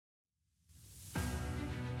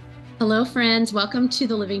Hello, friends. Welcome to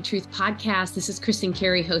the Living Truth Podcast. This is Kristen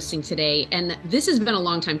Carey hosting today. And this has been a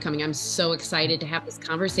long time coming. I'm so excited to have this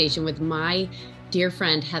conversation with my dear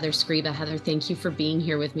friend, Heather Scriba. Heather, thank you for being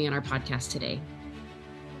here with me on our podcast today.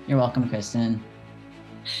 You're welcome, Kristen.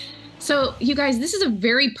 So, you guys, this is a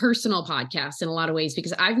very personal podcast in a lot of ways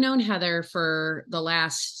because I've known Heather for the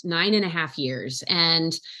last 9.5 years.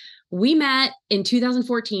 And we met in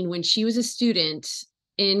 2014 when she was a student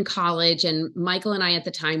in college, and Michael and I at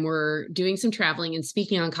the time were doing some traveling and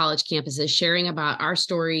speaking on college campuses, sharing about our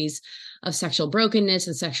stories of sexual brokenness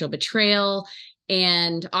and sexual betrayal,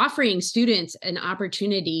 and offering students an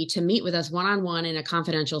opportunity to meet with us one-on-one in a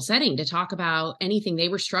confidential setting to talk about anything they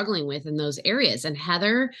were struggling with in those areas. And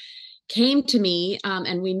Heather came to me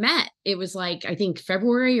and we met. It was like, I think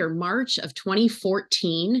February or March of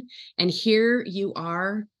 2014. And here you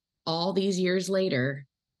are all these years later.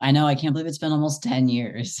 I know. I can't believe it's been almost 10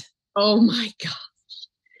 years. Oh my gosh.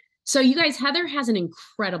 So you guys, Heather has an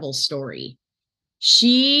incredible story.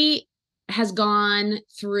 She has gone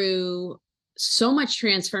through so much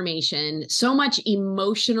transformation, so much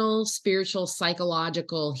emotional, spiritual,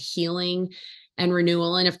 psychological healing and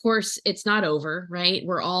renewal. And of course, it's not over, right?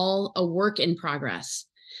 We're all a work in progress.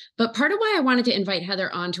 But part of why I wanted to invite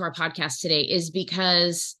Heather onto our podcast today is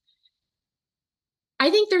because I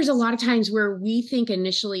think there's a lot of times where we think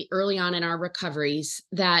initially early on in our recoveries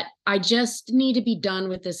that I just need to be done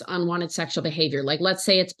with this unwanted sexual behavior. Like, let's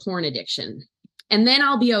say it's porn addiction, and then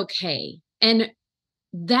I'll be okay. And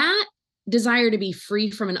that desire to be free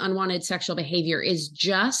from an unwanted sexual behavior is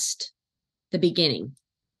just the beginning.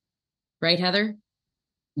 Right, Heather?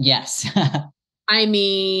 Yes. I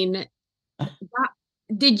mean,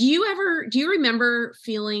 do you remember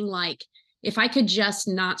feeling like, if I could just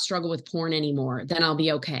not struggle with porn anymore, then I'll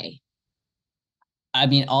be okay? I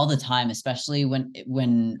mean, all the time, especially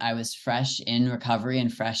when I was fresh in recovery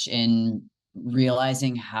and fresh in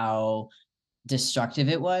realizing how destructive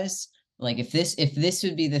it was. Like if this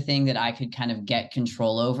would be the thing that I could kind of get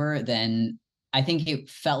control over, then I think it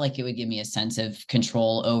felt like it would give me a sense of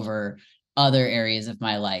control over other areas of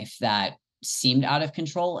my life that seemed out of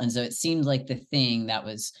control. And so it seemed like the thing that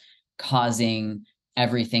was causing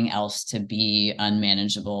everything else to be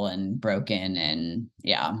unmanageable and broken. And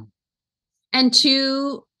yeah. And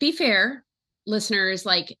to be fair, listeners,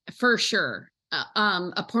 like for sure,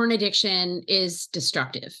 a porn addiction is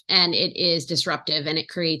destructive and it is disruptive and it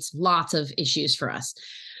creates lots of issues for us.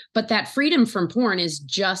 But that freedom from porn is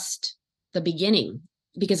just the beginning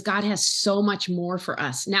because God has so much more for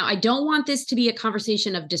us. Now, I don't want this to be a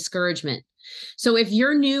conversation of discouragement. So if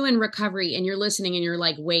you're new in recovery and you're listening and you're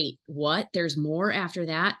like, wait, what? There's more after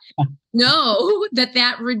that? Know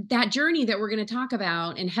that journey that we're going to talk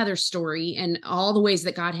about and Heather's story and all the ways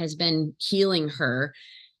that God has been healing her,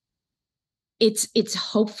 it's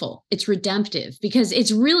hopeful, it's redemptive, because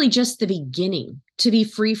it's really just the beginning to be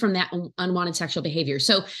free from that unwanted sexual behavior.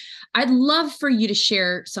 So I'd love for you to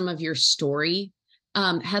share some of your story,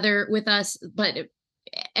 Heather, with us,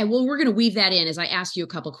 we're going to weave that in as I ask you a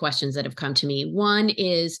couple questions that have come to me. One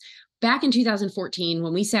is, back in 2014,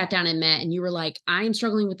 when we sat down and met and you were like, I am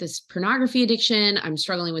struggling with this pornography addiction. I'm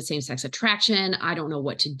struggling with same-sex attraction. I don't know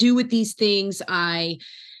what to do with these things. I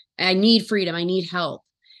need freedom. I need help.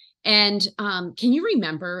 And can you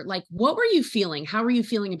remember, like, what were you feeling? How were you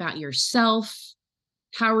feeling about yourself?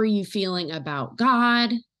 How were you feeling about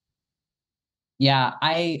God? Yeah,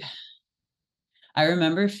 I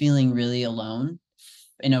remember feeling really alone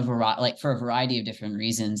for a variety of different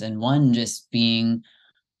reasons. And one just being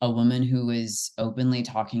a woman who was openly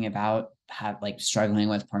talking about struggling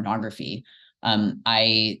with pornography.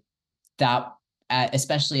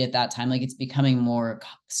 Especially at that time, like it's becoming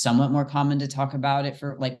somewhat more common to talk about it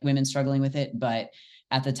for like women struggling with it. But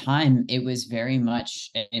at the time it was very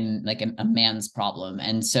much in like a man's problem.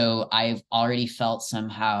 And so I've already felt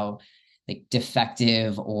somehow like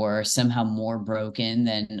defective or somehow more broken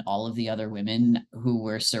than all of the other women who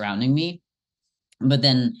were surrounding me. But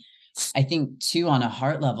then I think too, on a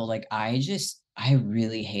heart level, like I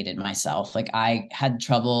really hated myself. Like I had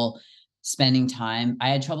trouble spending time. I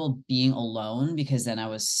had trouble being alone because then I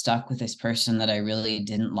was stuck with this person that I really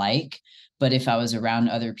didn't like. But if I was around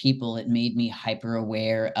other people, it made me hyper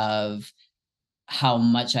aware of how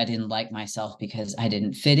much I didn't like myself because I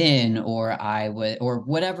didn't fit in, or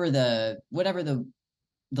whatever the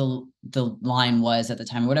line was at the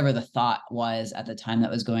time, whatever the thought was at the time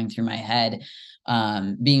that was going through my head.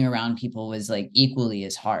 Being around people was like equally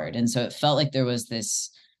as hard. And so it felt like there was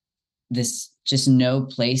this just no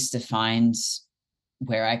place to find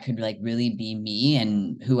where I could like really be me,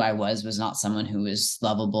 and who I was not someone who was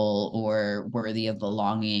lovable or worthy of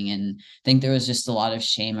belonging. And I think there was just a lot of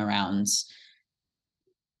shame around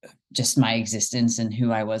just my existence and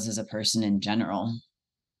who I was as a person in general.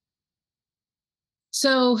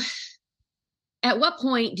 So at what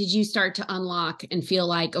point did you start to unlock and feel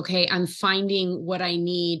like, okay, I'm finding what I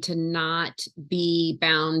need to not be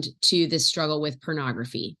bound to this struggle with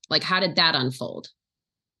pornography? Like, how did that unfold?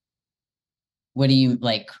 What do you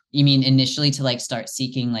like? You mean initially to like start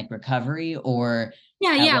seeking like recovery, or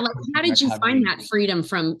Yeah, at yeah. what Like, point how in did you find recovery? that freedom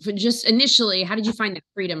from just initially? How did you find that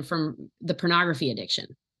freedom from the pornography addiction?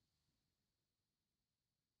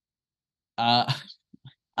 Uh,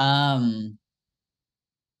 um,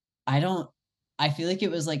 I don't, I feel like it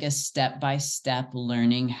was like a step by step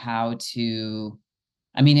learning how to,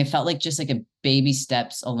 I mean, it felt like just like a baby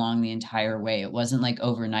steps along the entire way. It wasn't like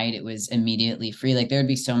overnight, it was immediately free. Like there would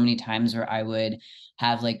be so many times where I would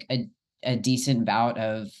have like a decent bout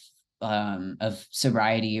of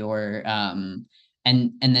sobriety, or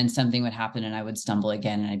and then something would happen and I would stumble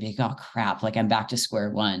again and I'd be like, oh crap, like I'm back to square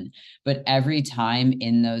one. But every time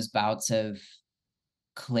in those bouts of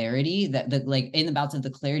clarity, that the like in the bouts of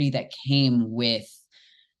the clarity that came with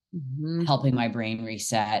Mhm. helping my brain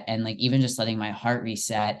reset, and like even just letting my heart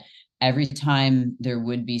reset, every time there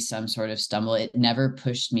would be some sort of stumble, it never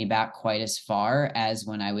pushed me back quite as far as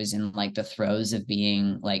when I was in like the throes of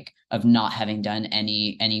being like of not having done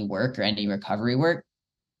any work or any recovery work.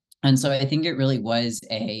 And so I think it really was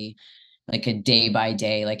a like a day by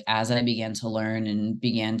day, like as I began to learn and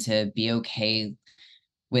began to be okay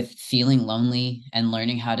with feeling lonely and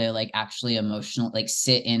learning how to like actually emotional like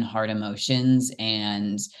sit in hard emotions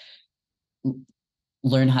and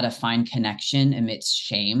learn how to find connection amidst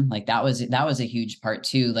shame. Like that was a huge part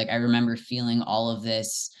too. Like I remember feeling all of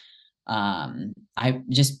this, I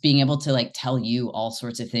just being able to like tell you all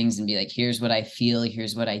sorts of things and be like, here's what I feel,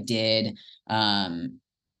 here's what I did.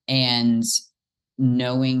 And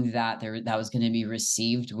knowing that that was going to be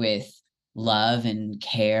received with love and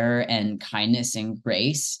care and kindness and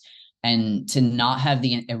grace, and to not have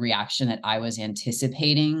the a reaction that I was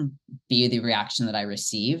anticipating be the reaction that I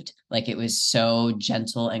received. Like it was so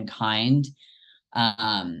gentle and kind,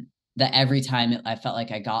 that every time I felt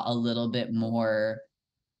like I got a little bit more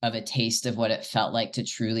of a taste of what it felt like to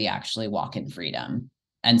truly actually walk in freedom.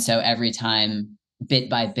 And so every time, bit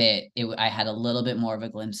by bit, I had a little bit more of a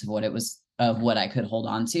glimpse of what it was, of what I could hold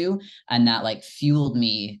on to. And that like fueled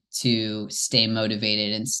me to stay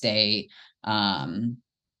motivated and stay,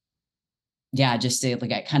 yeah, just stay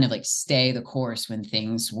like I kind of like stay the course when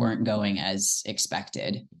things weren't going as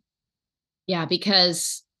expected. Yeah,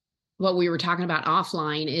 because what we were talking about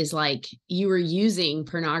offline is like you were using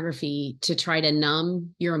pornography to try to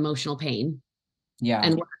numb your emotional pain. Yeah.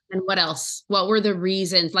 And what else? What were the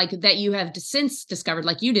reasons like that you have since discovered,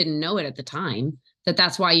 like you didn't know it at the time, that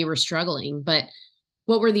that's why you were struggling, but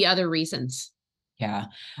what were the other reasons? Yeah.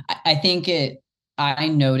 I think I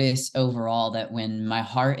notice overall that when my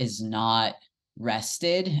heart is not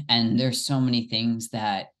rested, and there's so many things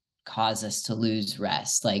that cause us to lose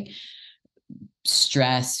rest, like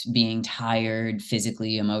stress, being tired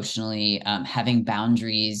physically, emotionally, having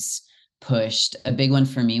boundaries pushed. A big one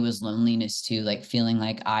for me was loneliness too, like feeling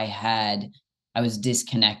like I was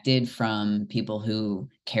disconnected from people who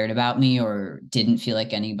cared about me, or didn't feel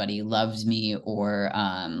like anybody loved me, or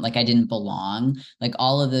like I didn't belong. Like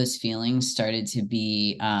all of those feelings started to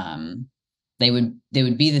be they would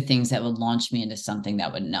be the things that would launch me into something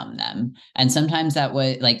that would numb them. And sometimes that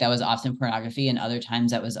was often pornography, and other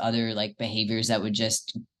times that was other like behaviors that would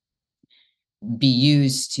just be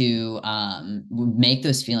used to make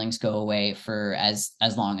those feelings go away for as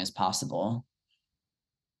long as possible.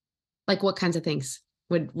 Like what kinds of things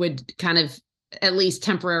would kind of at least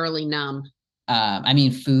temporarily numb? I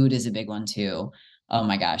mean, food is a big one too. Oh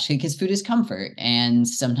my gosh, because food is comfort, and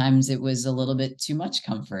sometimes it was a little bit too much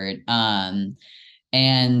comfort. And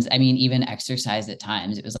I mean, even exercise at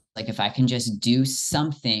times, it was like if I can just do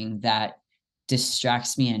something that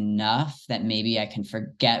distracts me enough that maybe I can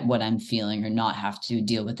forget what I'm feeling or not have to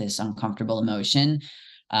deal with this uncomfortable emotion.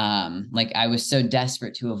 Like I was so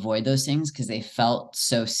desperate to avoid those things because they felt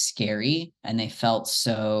so scary, and they felt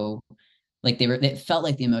so like it felt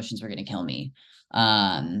like the emotions were going to kill me.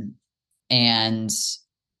 Um, and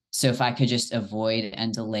so if I could just avoid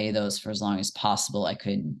and delay those for as long as possible,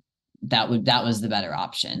 that was the better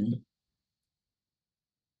option.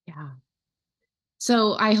 Yeah.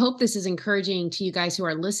 So I hope this is encouraging to you guys who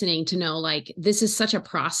are listening to know like this is such a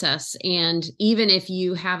process. And even if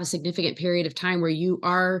you have a significant period of time where you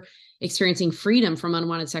are experiencing freedom from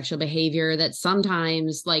unwanted sexual behavior, that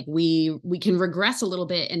sometimes like we can regress a little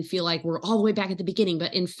bit and feel like we're all the way back at the beginning.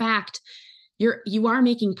 But in fact, you are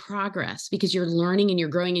making progress because you're learning and you're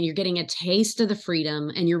growing and you're getting a taste of the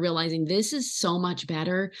freedom, and you're realizing this is so much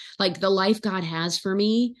better. Like the life God has for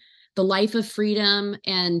me, the life of freedom.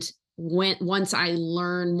 And once I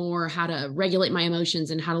learn more how to regulate my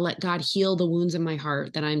emotions and how to let God heal the wounds in my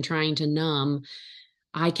heart that I'm trying to numb,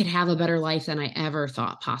 I could have a better life than I ever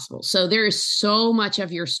thought possible. So there is so much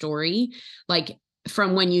of your story, like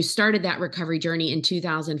from when you started that recovery journey in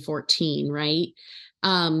 2014, right?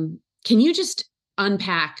 Can you just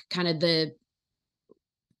unpack kind of the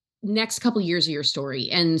next couple of years of your story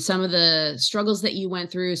and some of the struggles that you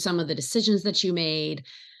went through, some of the decisions that you made,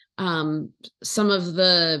 some of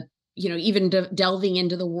the, even delving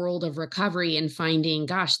into the world of recovery and finding,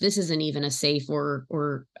 gosh, this isn't even a safe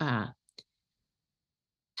or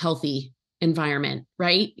healthy environment,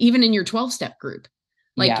 right? Even in your 12-step group,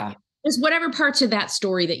 like Yeah. just whatever parts of that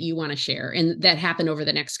story that you want to share and that happened over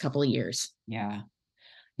the next couple of years. Yeah.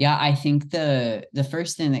 Yeah. I think the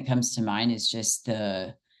first thing that comes to mind is just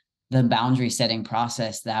the boundary setting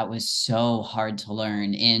process that was so hard to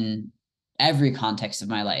learn in every context of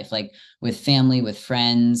my life, like with family, with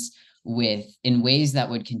friends, in ways that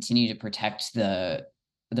would continue to protect the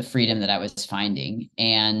freedom that I was finding.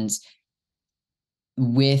 And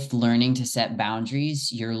with learning to set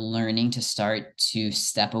boundaries, you're learning to start to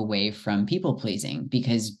step away from people pleasing,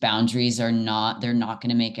 because boundaries they're not going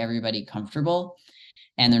to make everybody comfortable,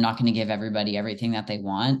 and they're not going to give everybody everything that they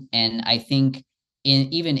want. And I think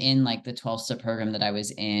even in like the 12-step program that I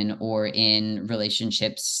was in, or in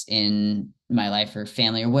relationships in my life or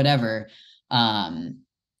family or whatever,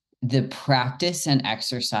 the practice and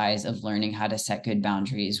exercise of learning how to set good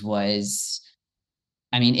boundaries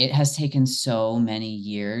it has taken so many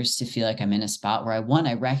years to feel like I'm in a spot where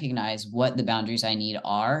I recognize what the boundaries I need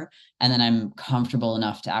are, and then I'm comfortable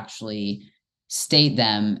enough to actually state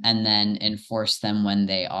them and then enforce them when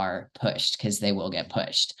they are pushed, because they will get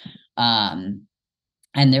pushed. And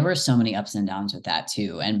there were so many ups and downs with that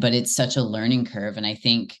too. But it's such a learning curve. And I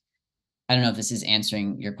don't know if this is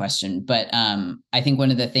answering your question, but I think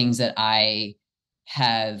one of the things that I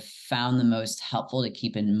have found the most helpful to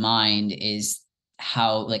keep in mind is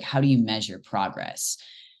how do you measure progress?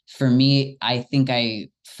 For me, I think I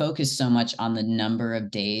focused so much on the number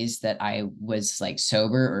of days that I was like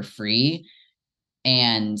sober or free.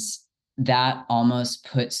 And that almost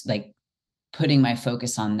puts like putting my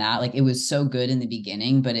focus on that. Like it was so good in the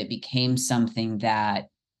beginning, but it became something that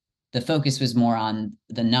the focus was more on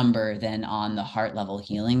the number than on the heart level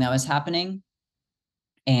healing that was happening.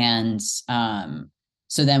 And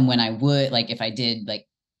so then when I would, like, if I did like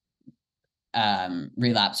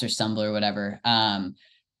relapse or stumble or whatever,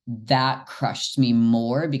 that crushed me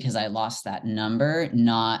more because I lost that number,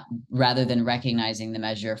 not rather than recognizing the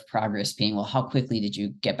measure of progress being, well, how quickly did you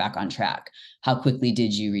get back on track? How quickly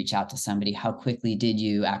did you reach out to somebody? How quickly did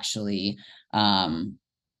you actually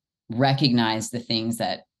recognize the things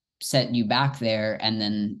that set you back there, and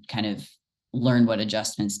then kind of learn what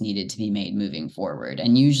adjustments needed to be made moving forward?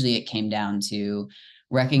 And usually it came down to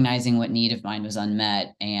recognizing what need of mine was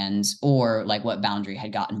unmet, or like what boundary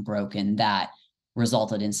had gotten broken that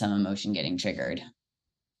resulted in some emotion getting triggered.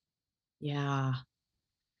 Yeah.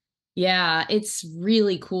 Yeah, it's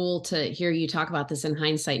really cool to hear you talk about this in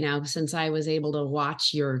hindsight now, since I was able to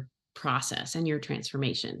watch your process and your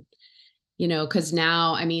transformation. Because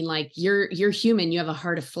now, I mean, like you're human, you have a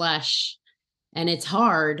heart of flesh, and it's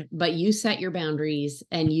hard, but you set your boundaries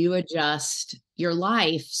and you adjust your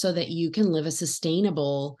life so that you can live a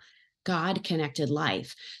sustainable, God connected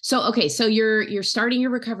life. So, okay, so you're starting your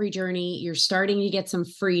recovery journey, you're starting to get some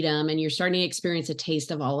freedom, and you're starting to experience a taste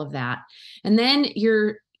of all of that. And then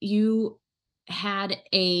you had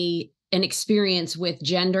an experience with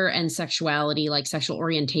gender and sexuality, like sexual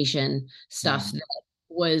orientation Yeah. stuff, that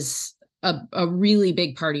was a really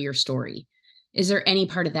big part of your story. Is there any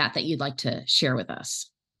part of that you'd like to share with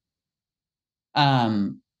us?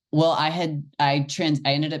 Well, I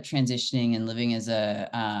ended up transitioning and living as or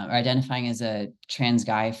identifying as a trans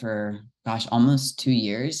guy for, gosh, almost 2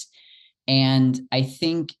 years. And I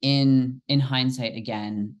think in hindsight,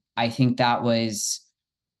 again, I think that was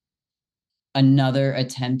another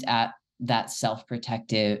attempt at that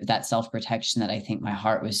self-protection that I think my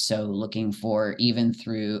heart was so looking for, even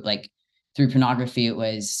through pornography. It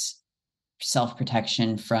was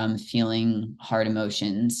self-protection from feeling hard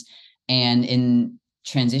emotions. And in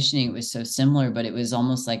transitioning, it was so similar, but it was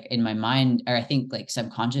almost like in my mind, or I think like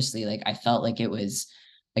subconsciously, like I felt like it was,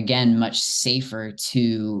 again, much safer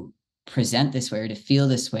to present this way or to feel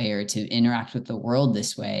this way or to interact with the world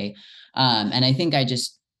this way. And I think I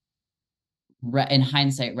just in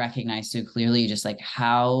hindsight recognized so clearly just like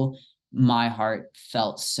how my heart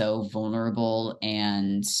felt so vulnerable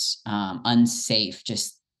and unsafe,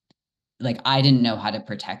 just like I didn't know how to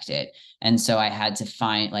protect it. And so I had to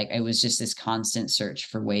find, like, it was just this constant search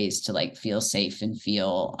for ways to like feel safe and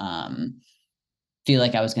feel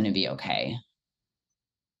like I was going to be okay.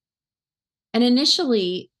 And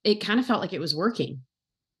initially, it kind of felt like it was working.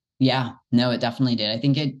 Yeah, no, it definitely did. I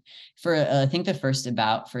think I think the first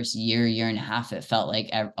year and a half, it felt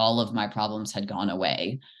like all of my problems had gone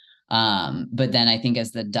away. But then I think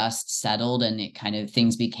as the dust settled and it kind of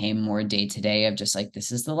things became more day to day of just like,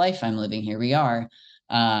 this is the life I'm living, here we are.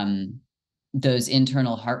 Those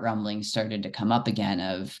internal heart rumblings started to come up again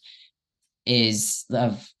of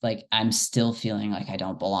like, I'm still feeling like I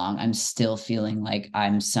don't belong. I'm still feeling like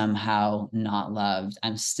I'm somehow not loved.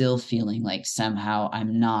 I'm still feeling like somehow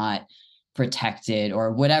I'm not protected,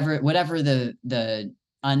 or whatever the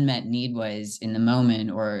unmet need was in the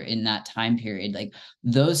moment or in that time period. Like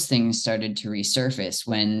those things started to resurface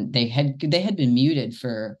when they had been muted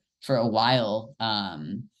for a while.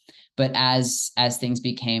 But as things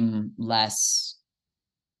became less,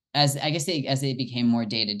 as I guess as they became more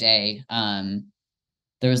day to day,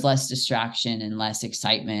 there was less distraction and less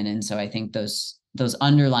excitement. And so I think those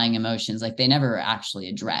underlying emotions, like they never actually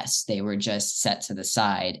addressed, they were just set to the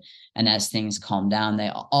side. And as things calmed down, they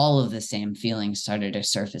all of the same feelings started to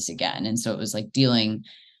surface again. And so it was like dealing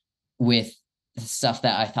with the stuff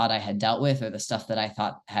that I thought I had dealt with, or the stuff that I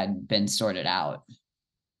thought had been sorted out.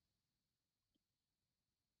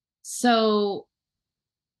 So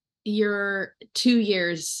you're 2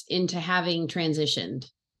 years into having transitioned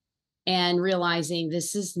and realizing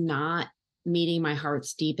this is not meeting my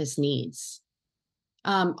heart's deepest needs.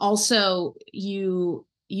 Also, you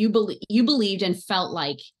believed and felt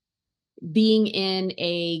like being in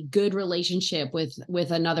a good relationship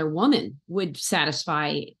with another woman would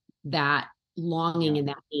satisfy that longing Yeah. and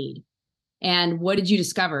that need. And what did you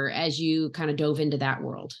discover as you kind of dove into that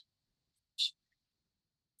world?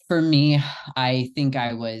 For me, I think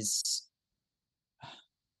I was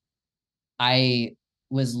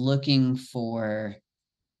looking for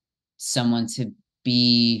someone to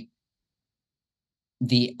be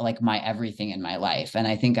the like my everything in my life. And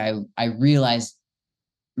I think I realized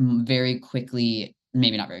very quickly,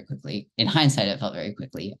 maybe not very quickly, in hindsight it felt very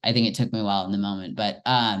quickly, I think it took me a while in the moment, but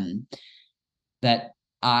that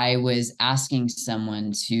I was asking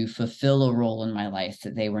someone to fulfill a role in my life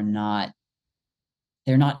that they're not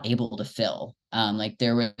able to fill. Like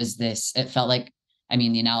there was this, it felt like, I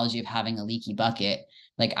mean, the analogy of having a leaky bucket,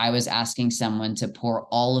 like I was asking someone to pour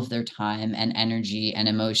all of their time and energy and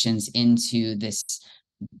emotions into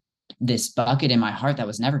this bucket in my heart that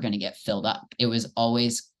was never going to get filled up. It was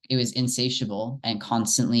insatiable and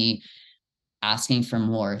constantly asking for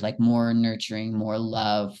more, like more nurturing, more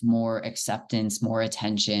love, more acceptance, more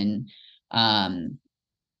attention. And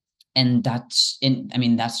I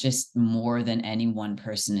mean, that's just more than any one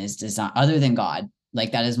person is designed, other than God.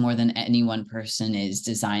 Like that is more than any one person is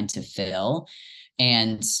designed to fill.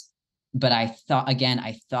 And but I thought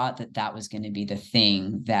that that was going to be the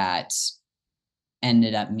thing that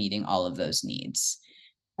ended up meeting all of those needs.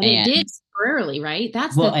 And it And did temporarily, right?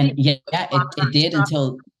 That's the well, thing. and yeah, it did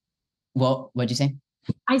until, well, what'd you say?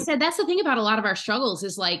 I said that's the thing about a lot of our struggles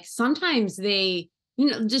is like sometimes they,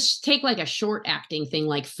 just take like a short acting thing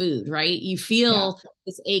like food, right? You Yeah. feel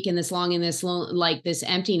this ache and this longing, like this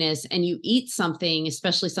emptiness, and you eat something,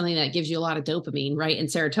 especially something that gives you a lot of dopamine, right? And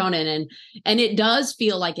serotonin, and it does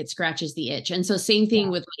feel like it scratches the itch. And so same thing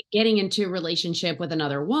Yeah. with like getting into a relationship with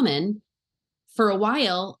another woman. For a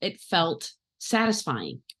while, it felt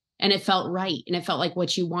satisfying and it felt right and it felt like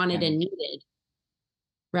what you wanted Yeah. and needed,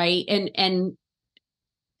 right? And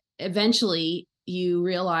eventually you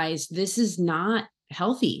realize this is not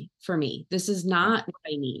healthy for me. This is Yeah. not what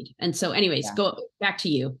I need. And so, anyways, Yeah. go back to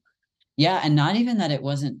you. Yeah. And not even that it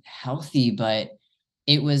wasn't healthy, but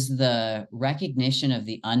it was the recognition of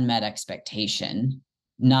the unmet expectation.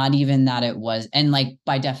 Not even that it was, and like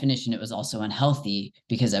by definition, it was also unhealthy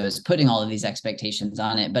because I was putting all of these expectations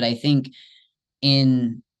on it. But I think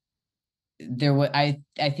in there was I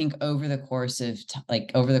think over the course of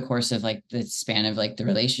like the span of like the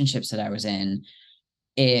relationships that I was in,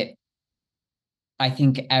 it I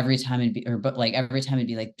think every time it'd be, or but like every time it'd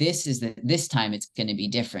be like, this time it's going to be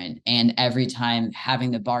different. And every time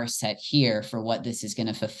having the bar set here for what this is going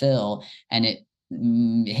to fulfill and it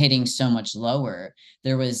hitting so much lower,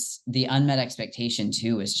 there was the unmet expectation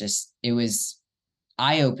too, was just, it was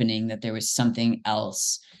eye opening that there was something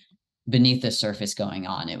else beneath the surface going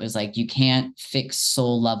on. It was like, you can't fix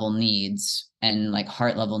soul level needs and like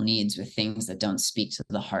heart level needs with things that don't speak to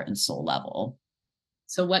the heart and soul level.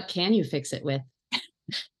 So what can you fix it with?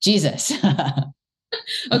 Jesus.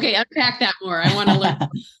 Okay, unpack that more. I want to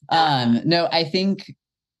learn. No, I think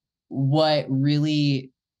what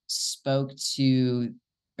really spoke to,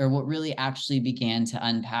 or what really actually began to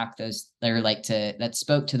unpack those, or like to, that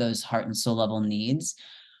spoke to those heart and soul level needs,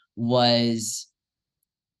 was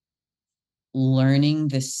learning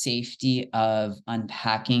the safety of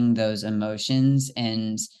unpacking those emotions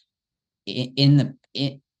and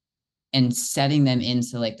and setting them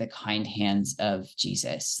into like the kind hands of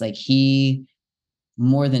Jesus. Like he,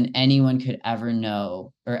 more than anyone could ever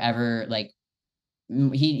know or ever like,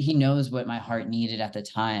 he knows what my heart needed at the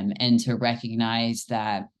time, and to recognize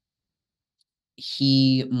that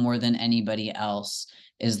he, more than anybody else,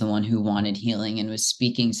 is the one who wanted healing and was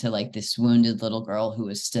speaking to like this wounded little girl who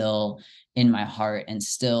was still in my heart, and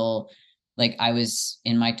still, like, I was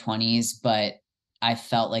in my 20s, but I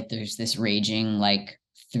felt like there's this raging like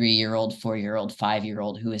 3-year-old, 4-year-old,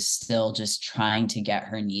 5-year-old who is still just trying to get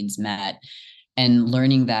her needs met. And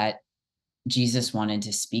learning that Jesus wanted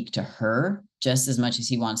to speak to her just as much as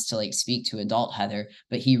he wants to like speak to adult Heather,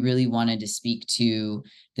 but he really wanted to speak to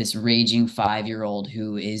this raging 5-year-old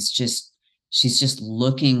who is just, she's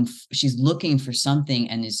looking for something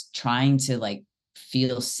and is trying to like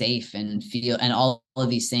feel safe and feel, and all of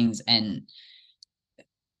these things. And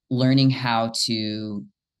learning how to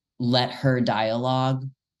let her dialogue,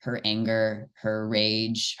 her anger, her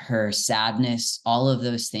rage, her sadness, all of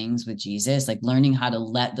those things with Jesus, like learning how to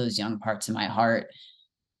let those young parts of my heart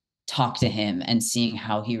talk to him, and seeing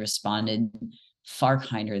how he responded far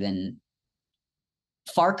kinder to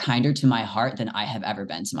my heart than I have ever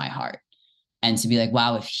been to my heart. And to be like,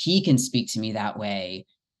 wow, if he can speak to me that way,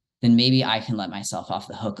 then maybe I can let myself off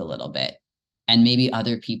the hook a little bit. And maybe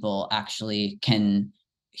other people actually can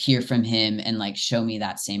hear from him and like show me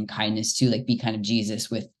that same kindness too, like be kind of Jesus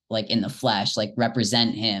with like in the flesh, like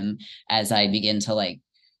represent him as I begin to like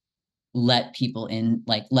let people in,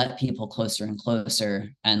 like let people closer and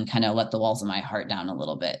closer, and kind of let the walls of my heart down a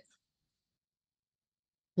little bit.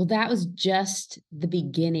 Well, that was just the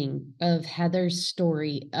beginning of Heather's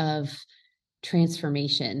story of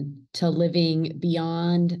transformation to living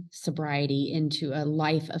beyond sobriety into a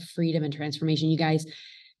life of freedom and transformation. You guys,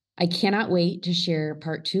 I cannot wait to share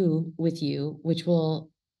part 2 with you, which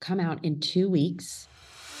will come out in 2 weeks.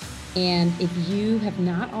 And if you have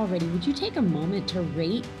not already, would you take a moment to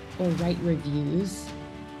rate or write reviews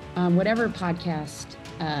on whatever podcast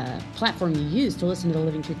platform you use to listen to the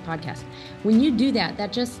Living Truth podcast? When you do that,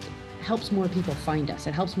 that just helps more people find us.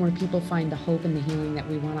 It helps more people find the hope and the healing that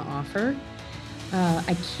we want to offer.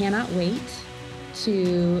 I cannot wait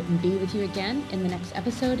to be with you again in the next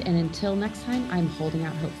episode. And until next time, I'm holding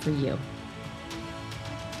out hope for you.